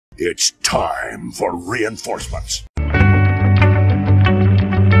It's time for reinforcements.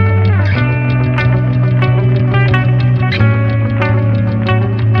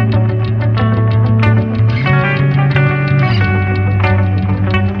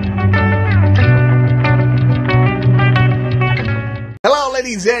 Hello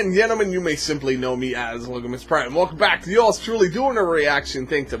ladies and gentlemen, you may simply know me as Logamus Prime. Welcome back to yours truly doing a reaction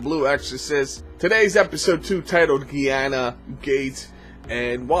thing to Blue Exorcist. Today's episode 2 titled Gehanna Gate.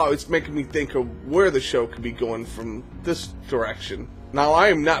 And wow, it's making me think of where the show could be going from this direction. Now, I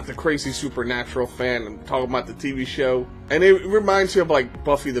am not the crazy supernatural fan. I'm talking about the TV show. And it reminds me of like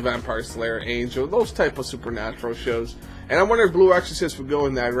Buffy the Vampire Slayer, Angel, those type of supernatural shows. And I wonder if Blue Exorcist would go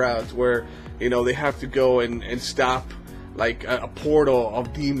in that route where, you know, they have to go and stop like a portal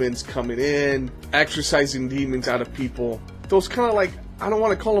of demons coming in, exorcising demons out of people. Those kind of like, I don't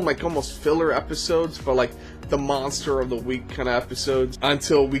want to call them like almost filler episodes, but like the monster of the week kind of episodes,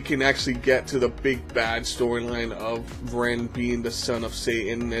 until we can actually get to the big bad storyline of Ren being the son of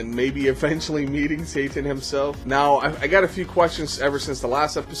Satan and maybe eventually meeting Satan himself. Now, I got a few questions ever since the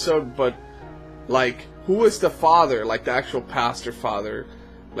last episode, but like, who is the father, like the actual pastor father?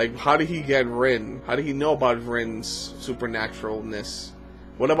 Like, how did he get Ren? How did he know about Ren's supernaturalness?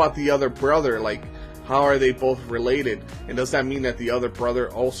 What about the other brother? Like, how are they both related? And does that mean that the other brother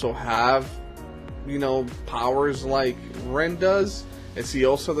also have, you know, powers like Ren does? Is he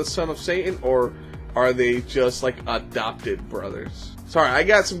also the son of Satan? Or are they just like adopted brothers? Sorry, I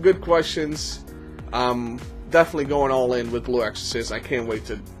got some good questions. Definitely going all in with Blue Exorcist. I can't wait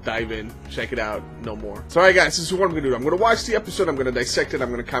to dive in, check it out, no more. So alright guys, this is what I'm going to do. I'm going to watch the episode, I'm going to dissect it, I'm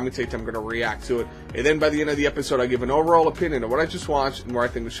going to commentate, I'm going to react to it. And then by the end of the episode, I give an overall opinion of what I just watched and where I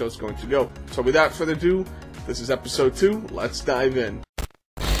think the show's going to go. So without further ado, this is episode 2. Let's dive in.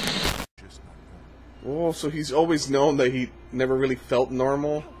 Oh, so he's always known that he never really felt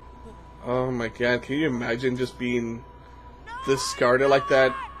normal. Oh my god, can you imagine just being discarded like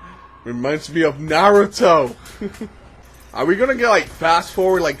that? Reminds me of Naruto. Are we gonna get like fast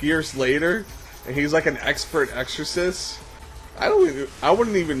forward like years later, and he's like an expert exorcist? I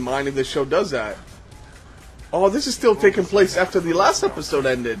wouldn't even mind if the show does that. Oh, this is still taking place after the last episode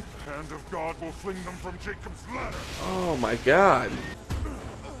ended. Hand of God will fling them from Jacob's ladder. Oh my god.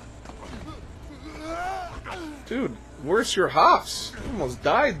 Dude, where's your hops? You almost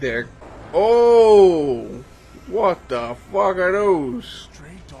died there. Oh, what the fuck are those?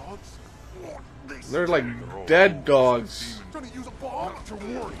 They're like dead dogs.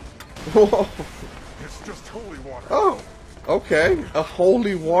 Whoa. It's just holy water. Oh, okay. A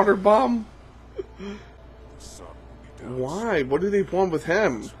holy water bomb? Why? What do they want with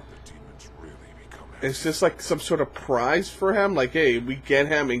him? Is this like some sort of prize for him? Like, hey, we get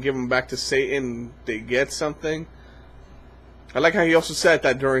him and give him back to Satan, they get something? I like how he also said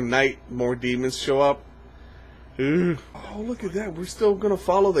that during night more demons show up. Oh, look at that. We're still gonna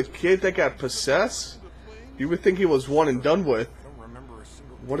follow the kid that got possessed? You would think he was one and done with.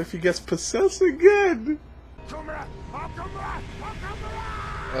 What if he gets possessed again?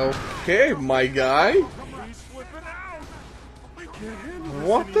 Okay, my guy.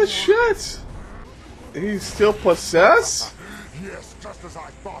 What the shit? He's still possessed? Yes, just as I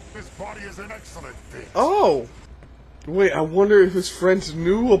thought. This body is in excellent fit. Oh. Wait, I wonder if his friends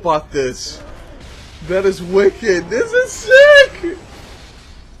knew about this. That is wicked. This is sick.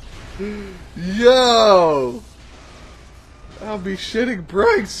 Yo. I'll be shitting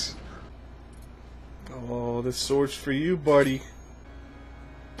bricks. Oh, this sword's for you, buddy.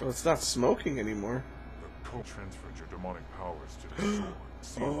 Oh, it's not smoking anymore. The code transferred your demonic powers to the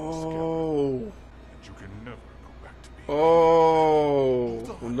sword. Oh. And you can never go back to being.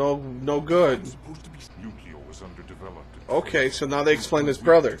 Oh. No good. Nucleo was underdeveloped. Okay, so now they explain his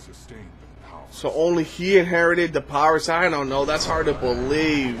brother. So only he inherited the powers? I don't know, that's hard to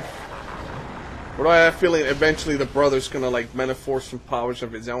believe. But I have a feeling eventually the brother's gonna like manifest some powers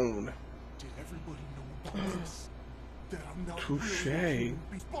of his own. Did everybody know about this? That I'm not Touché.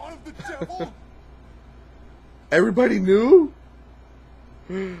 spawn of the devil? Everybody knew?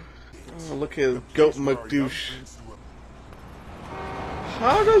 Oh, look at Goat McDouche.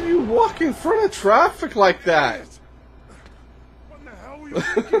 How do you walk in front of traffic like that? What the hell were you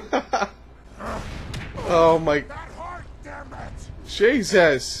thinking? Oh my... That hard, damn it!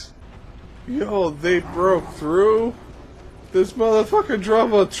 Jesus! Yo, they broke through? This motherfucker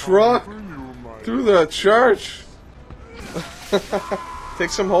drove a truck through the church? Take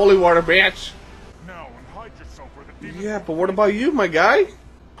some holy water, bitch! Now and hide yourself where the demons. Yeah, but what about you, my guy?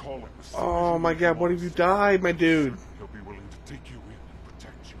 Call him the Oh my god, what if you died, my dude? He'll be willing to take you in and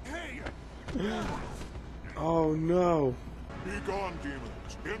protect you. Hey! Oh no. Be gone, demons.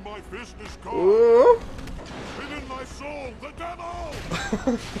 In my business card. Ooh. And in my soul, the devil.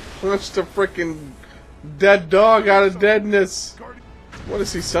 Punch the freaking dead dog out of deadness. What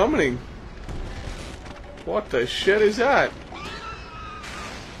is he summoning? What the shit is that?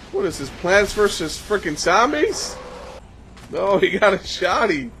 What is this, Plants vs. freaking Zombies? No, he got a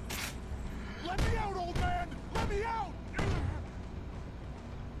shotty. Let me out, old man. Let me out.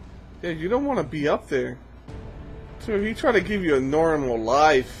 Yeah, you don't want to be up there. Dude, he tried to give you a normal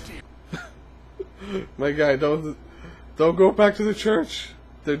life. My guy, don't go back to the church.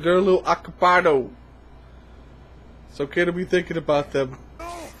 They're a little occupado. It's okay to be thinking about them.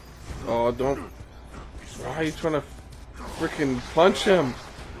 Oh, don't. Why are you trying to freaking punch him?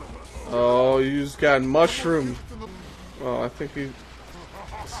 Oh, you just got mushroom. Oh, I think he.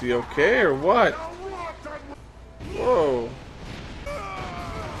 Is he okay or what? Whoa.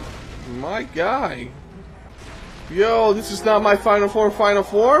 My guy. Yo, this is not my final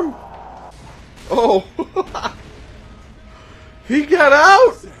form. Oh. He got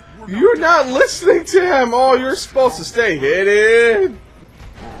out! You're not listening to him! Oh, you're supposed to stay hidden!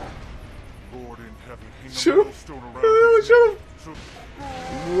 Shoot him! Shoot him!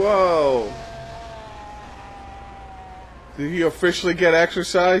 Whoa. Did he officially get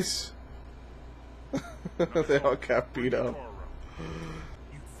exercise? They all got beat up.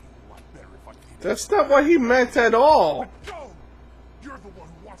 That's not what he meant at all! You're the one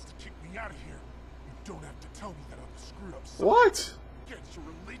who wants to kick me out of here. You don't have to tell me that I'm screwed up. What? Get your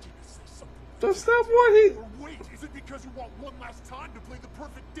religion to say something. That's not what he... Or wait, is it because you want one last time to play the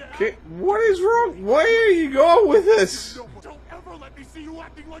perfect dad? Okay, what is wrong? Where are you going with this? Don't ever let me see you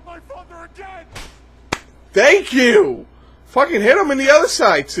acting like my father again! Thank you! Fucking hit him in the other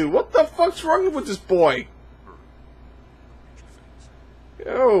side too. What the fuck's wrong with this boy?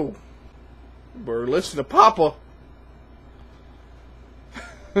 Yo. Better listen to Papa.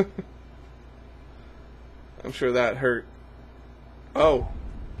 I'm sure that hurt. Oh.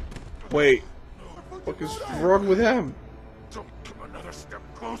 Wait. What is wrong with him? Don't come another step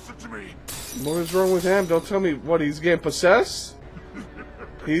closer to me. What is wrong with him? Don't tell me what, he's getting possessed?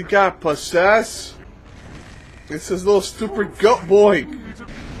 He got possessed? It's his little stupid goat boy.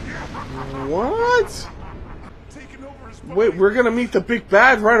 What? Wait, we're gonna meet the big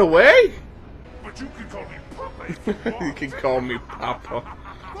bad right away? But you can call me Papa. You can call me Papa.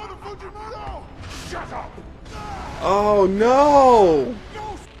 Shut up! Oh no!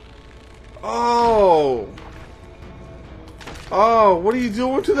 Oh! Oh, what are you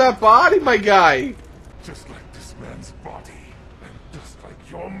doing to that body, my guy? Just like this man's body, and just like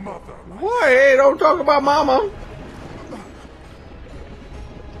your mother. What? Hey, don't talk about Mama.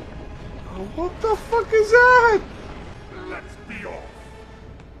 Oh, what the fuck is that? Let's be off.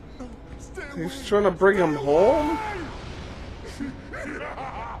 He's trying to bring him home?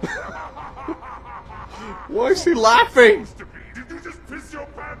 Why is he laughing? Did you just piss your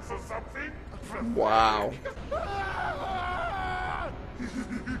pants or something? Wow.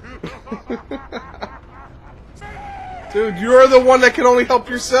 Dude, you're the one that can only help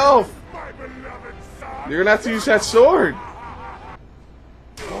yourself. My beloved son. You're gonna have to use that sword.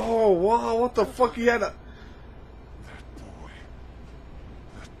 Oh, wow, what the fuck? He had a... That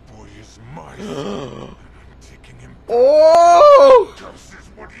boy is mine. I'm taking him. Oh! Curses,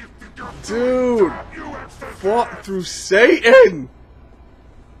 what do you think you're Dude, You exorcist. fought through Satan.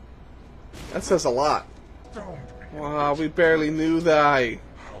 That says a lot. Don't. Wow, we barely knew that.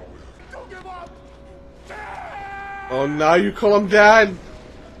 Don't give up. Oh, now you call him Dad?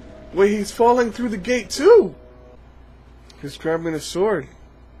 Wait, he's falling through the gate too. He's grabbing a sword.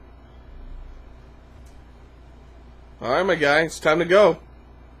 Alright, my guy, it's time to go.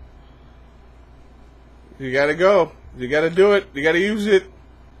 You gotta go. You gotta do it. You gotta use it.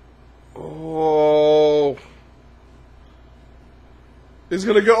 Oh. He's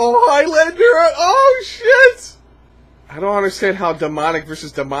gonna go, oh, Highlander! Oh, shit! I don't understand how demonic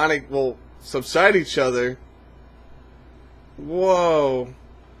versus demonic will subside each other. Whoa.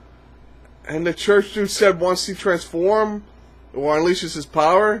 And the church dude said once he transforms or unleashes his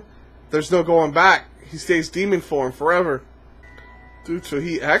power, there's no going back. He stays demon form forever. Dude, so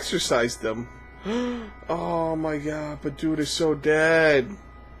he exorcised them. Oh my god, but dude is so dead.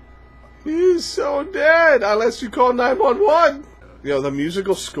 He's so dead, unless you call 911. Yo, the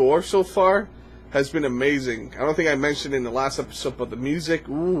musical score so far has been amazing. I don't think I mentioned in the last episode, but the music,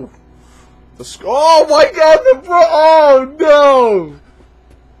 ooh. The score, oh my god, the bro, oh no!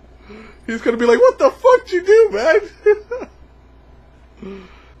 He's gonna be like, what the fuck did you do, man?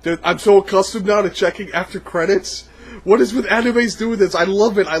 Dude, I'm so accustomed now to checking after credits. What is with animes doing this? I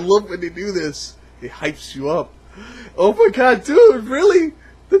love it. I love when they do this. It hypes you up. Oh my god, dude, really?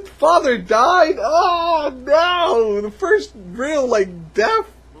 The father died? Oh no! The first real, like,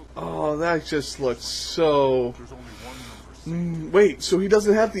 death? Oh, that just looks so... wait, so he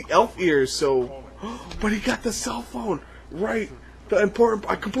doesn't have the elf ears, so... But he got the cell phone! Right! The important...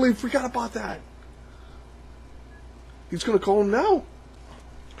 I completely forgot about that! He's gonna call him now!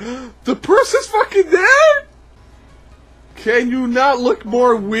 The person's fucking there?! Can you not look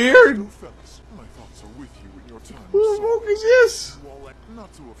more weird? My thoughts are with you in your time. Who the fuck is this?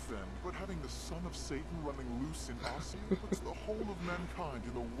 Not to offend, but having the son of Satan running loose in Ossia puts the whole of mankind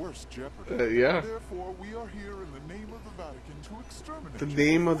in the worst jeopardy. Yeah. Therefore, we are here in the name of the Vatican to exterminate The you.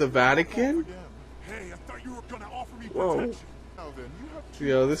 name of the Vatican? Hey, I thought you were gonna offer me Whoa. protection. Now then, you have two.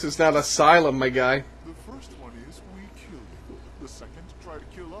 Yo, this is not asylum, my guy. The first one is we kill you. The second, try to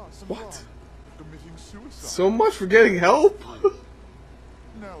kill us and What? run, committing suicide. So much for getting help?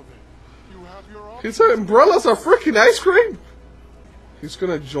 Now then, you have your options. His umbrellas are freaking ice cream? He's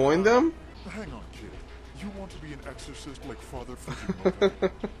gonna join them? Hang on, kid. You want to be an exorcist like Father Fujimoto?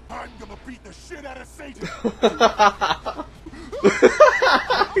 I'm gonna beat the shit out of Satan!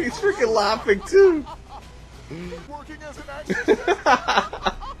 He's freaking laughing too. Working as an exorcist?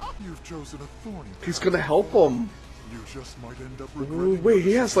 You've chosen a thorny path. He's gonna help him. You just might end up Ooh, regretting wait,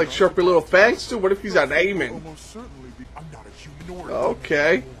 he has like sharpy little fangs too. What if he's a demon? Almost certainly be. I'm not a human or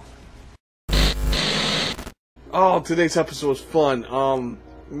Okay. Oh, today's episode was fun.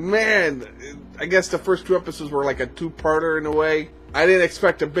 Man, I guess the first two episodes were like a two-parter in a way. I didn't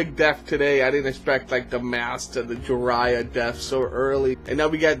expect a big death today. I didn't expect like the master, the Jiraiya death so early. And now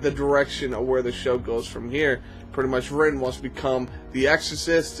we got the direction of where the show goes from here. Pretty much Rin wants to become the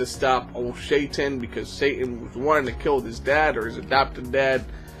Exorcist to stop old Satan because Satan was wanting to kill his dad or his adopted dad.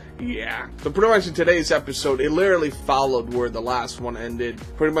 Yeah. So pretty much in today's episode, it literally followed where the last one ended.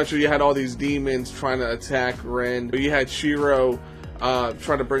 Pretty much you had all these demons trying to attack Ren. You had Shiro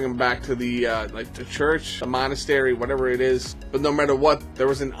trying to bring him back to the like the church, the monastery, whatever it is. But no matter what, there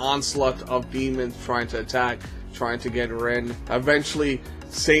was an onslaught of demons trying to attack, trying to get Ren. Eventually,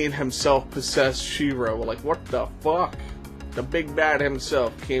 Satan himself possessed Shiro. Like, what the fuck? The big bad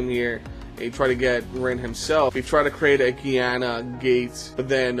himself came here. He tried to get Rin himself. He tried to create a Gehanna gate, but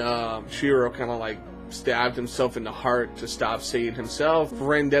then Shiro kind of like stabbed himself in the heart to stop Satan himself.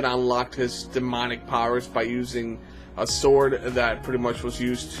 Rin then unlocked his demonic powers by using a sword that pretty much was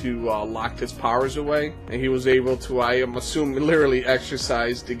used to lock his powers away, and he was able to, I am assuming, literally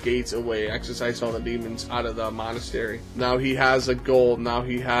exorcise the gates away, exorcise all the demons out of the monastery. Now he has a goal, now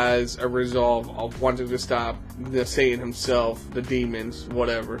he has a resolve of wanting to stop the Satan himself, the demons,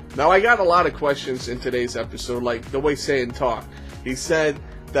 whatever. Now I got a lot of questions in today's episode, like the way Satan talked. He said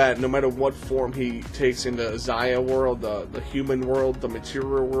that no matter what form he takes in the Zaya world, the human world, the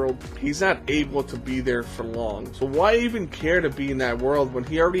material world, he's not able to be there for long. So why even care to be in that world when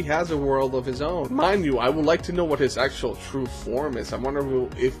he already has a world of his own? Mind you, I would like to know what his actual true form is. I wonder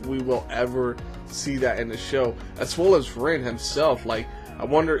if we will ever see that in the show, as well as Rin himself. Like, I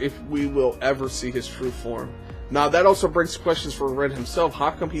wonder if we will ever see his true form. Now that also brings questions for Rin himself.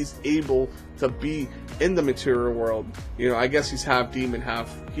 How come he's able to be in the material world? You know, I guess he's half demon,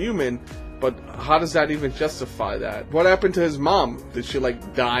 half human, but how does that even justify that? What happened to his mom? Did she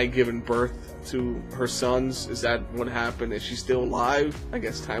like die giving birth to her sons? Is that what happened? Is she still alive? I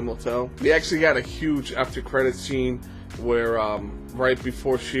guess time will tell. We actually got a huge after credit scene where right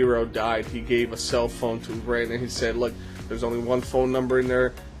before Shiro died, he gave a cell phone to Rin and he said, look, there's only one phone number in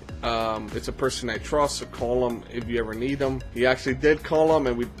there. It's a person I trust, so call him if you ever need him. He actually did call him,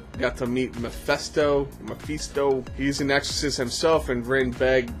 and we got to meet Mephisto. He's an exorcist himself, and Rin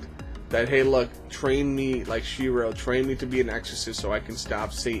begged that, hey, look, train me like Shiro, train me to be an exorcist so I can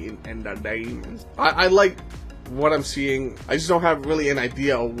stop Satan and the demons. I like what I'm seeing. I just don't have really an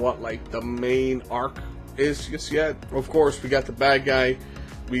idea of what like the main arc is just yet. Of course, we got the bad guy.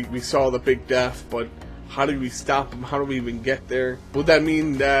 We saw the big death, but how do we stop him? How do we even get there? Would that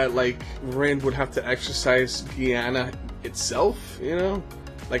mean that, like, Rin would have to exorcise Gehanna itself, you know?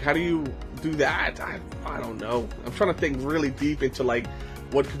 Like, how do you do that? I don't know. I'm trying to think really deep into, like,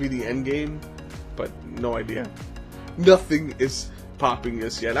 what could be the end game, but no idea. Nothing is popping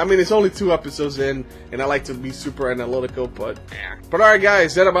just yet. I mean, it's only 2 episodes in, and I like to be super analytical, but yeah. But alright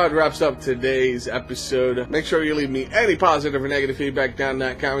guys, that about wraps up today's episode. Make sure you leave me any positive or negative feedback down in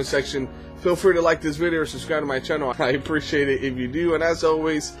that comment section. Feel free to like this video or subscribe to my channel. I appreciate it if you do. And as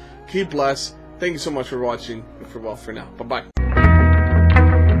always, keep blessed. Thank you so much for watching. And farewell for now. Bye-bye.